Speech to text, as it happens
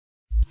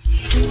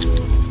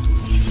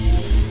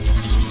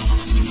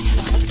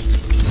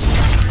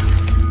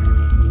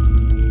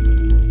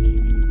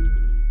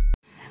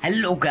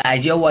Hello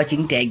guys, you're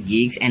watching Tech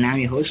Geeks and I'm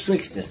your host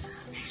Trickster.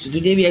 So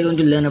today we are going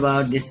to learn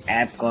about this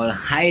app called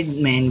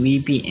Hideman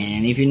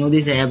VPN. If you know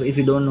this app, if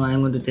you don't know, I'm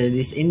going to tell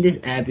this. In this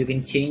app you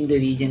can change the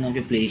region of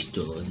your Play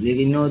Store.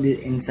 You know this,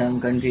 in some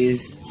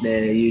countries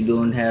that you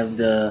don't have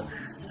the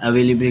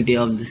availability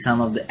of some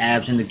of the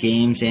apps and the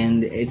games,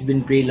 and it's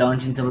been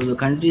pre-launched in some of the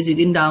countries. You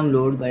can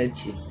download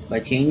by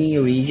changing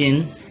your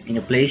region in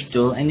your Play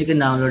Store, and you can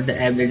download the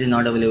app that is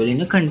not available in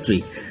your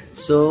country.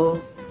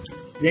 So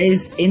there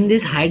is, in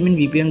this Hideman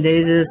VPN, there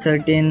is a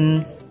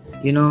certain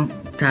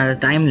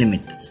time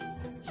limit.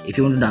 If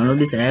you want to download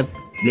this app,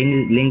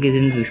 link is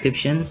in the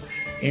description.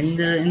 In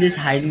this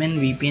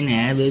Hideman VPN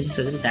app, there is a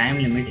certain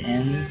time limit,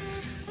 and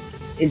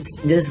it's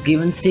just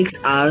given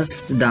 6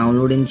 hours to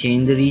download and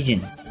change the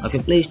region of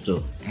your Play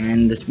Store.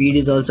 And the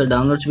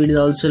download speed is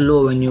also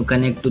low when you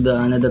connect to the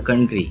another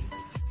country.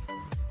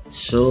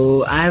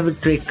 So I have a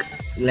trick,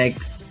 like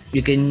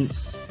you can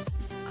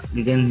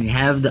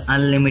have the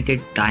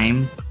unlimited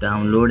time to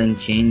download and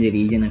change the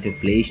region of your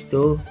Play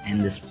Store,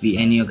 and the speed,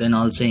 and you can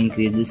also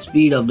increase the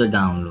speed of the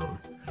download.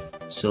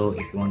 So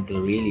if you want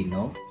to really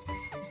know,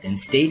 then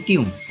stay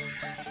tuned.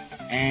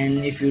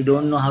 And if you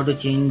don't know how to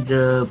change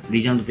the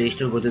region of the Play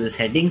Store, go to the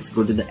settings,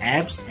 go to the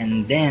apps,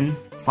 and then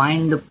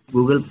find the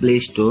Google Play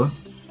Store.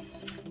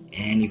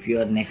 And if you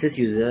are an Nexus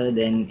user,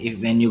 then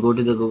when you go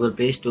to the Google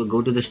Play Store,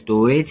 go to the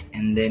storage,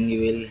 and then you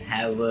will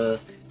have a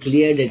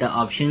clear data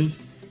option.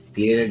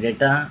 Clear the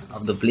data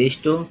of the Play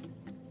Store.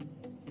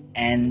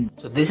 And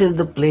so this is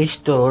the Play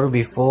Store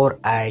before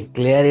I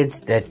clear its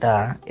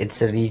data.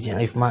 It's a region.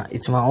 It's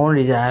my own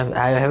region.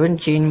 I haven't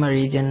changed my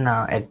region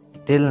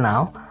till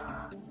now.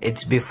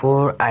 It's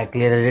before I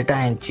clear the data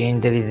and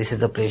change the region. This is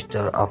the Play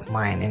Store of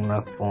mine in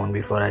my phone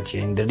before I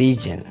change the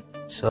region.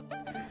 So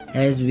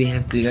as we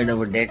have cleared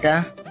our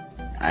data,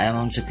 I am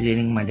also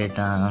clearing my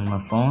data on my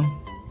phone.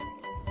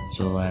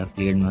 So I have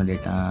cleared my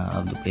data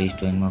of the Play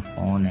Store in my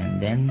phone, and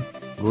then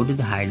go to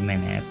the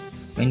Hideman app.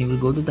 When you will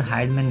go to the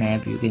Hideman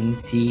app, you can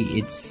see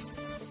it's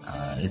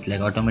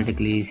like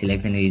automatically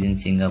selects an region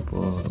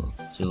Singapore.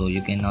 So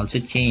you can also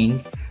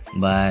change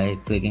by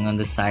clicking on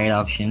the side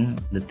option,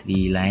 the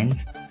three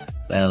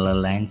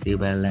parallel lines.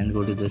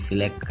 Go to the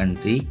select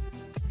country,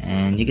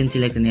 and you can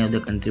select any other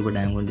country, but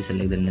I am going to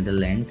select the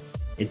Netherlands.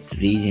 It's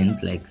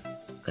regions, like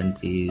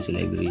country, you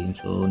select the region.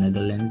 So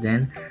Netherlands.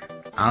 Then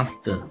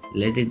after,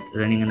 let it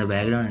running in the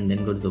background, and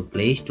then go to the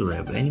Play Store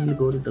app. When you will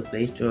go to the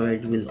Play Store,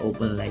 it will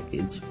open like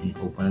it's been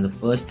opened the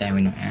first time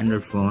in your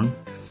Android phone.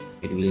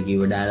 It will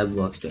give a dialog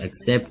box to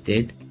accept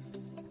it.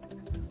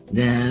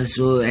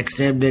 So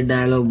accept the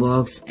dialog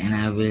box, and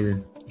I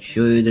will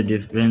show you the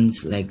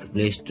difference. Like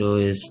Play Store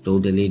is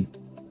totally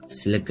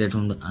selected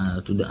from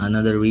the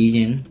another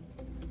region.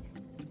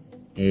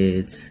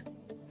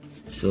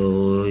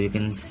 So you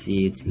can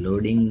see it's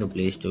loading. The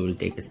Play Store will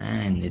take a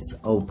time, and it's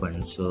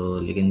open.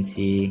 So you can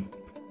see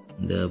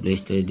the Play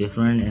Store is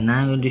different. And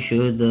now I'm going to show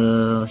you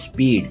the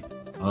speed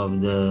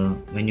of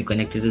when you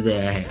connect it to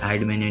the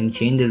Hideman and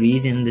change the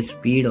region. The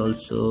speed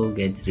also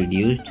gets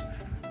reduced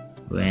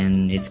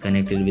when it's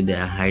connected with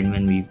the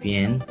Hideman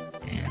VPN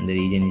and the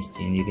region is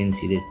changed. You can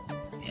see that.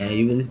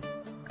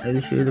 I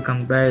will show you the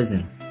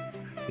comparison.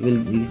 You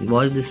will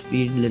watch the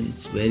speed that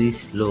it's very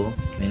slow.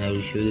 When I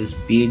will show the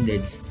speed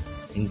that's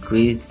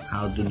increased,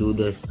 how to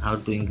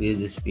increase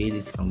the speed,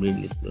 it's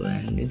completely slow,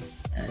 and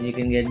you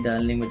can get the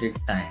unlimited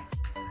time.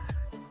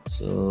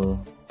 So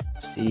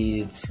see,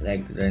 it's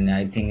like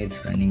I think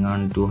it's running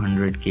on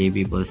 200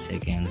 KB per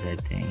second, I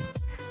think.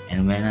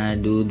 And when I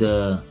do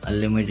the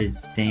unlimited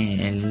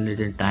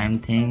time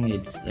thing,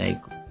 it's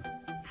like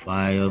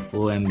 5 or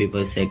 4 MB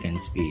per second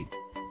speed.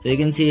 So you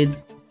can see it's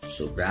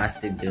so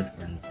drastic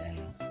difference, and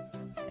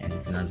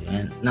it's not.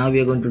 And now we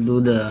are going to do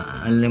the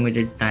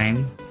unlimited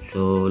time.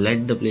 So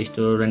let the Play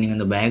Store running in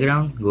the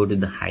background. Go to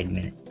the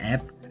Hideman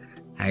app,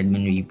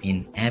 Hideman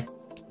VPN app.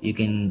 You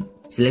can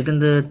select on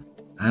the.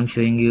 I'm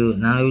showing you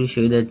now. I will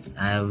show you that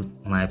I have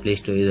my Play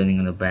Store is running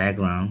in the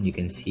background. You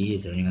can see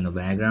it's running in the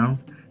background.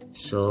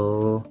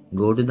 So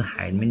go to the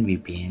Hideman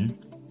VPN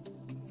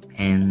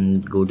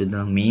and go to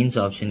the mains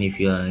option. If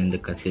you are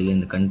still in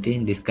the country,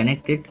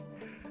 disconnect it.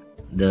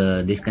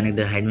 Disconnect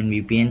the Hideman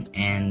VPN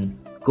and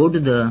go to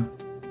the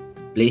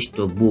Play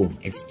Store. Boom,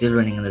 it's still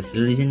running in the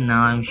still region.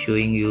 Now I'm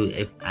showing you,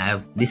 if I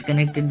have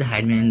disconnected the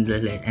Hideman,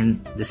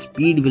 and the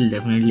speed will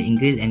definitely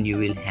increase, and you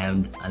will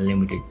have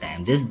unlimited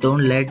time. Just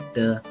don't let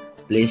the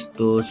Play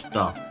Store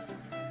stop.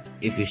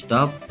 If you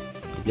stop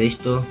the Play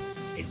Store,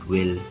 it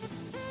will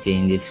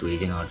change its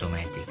region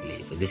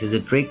automatically. So this is a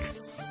trick.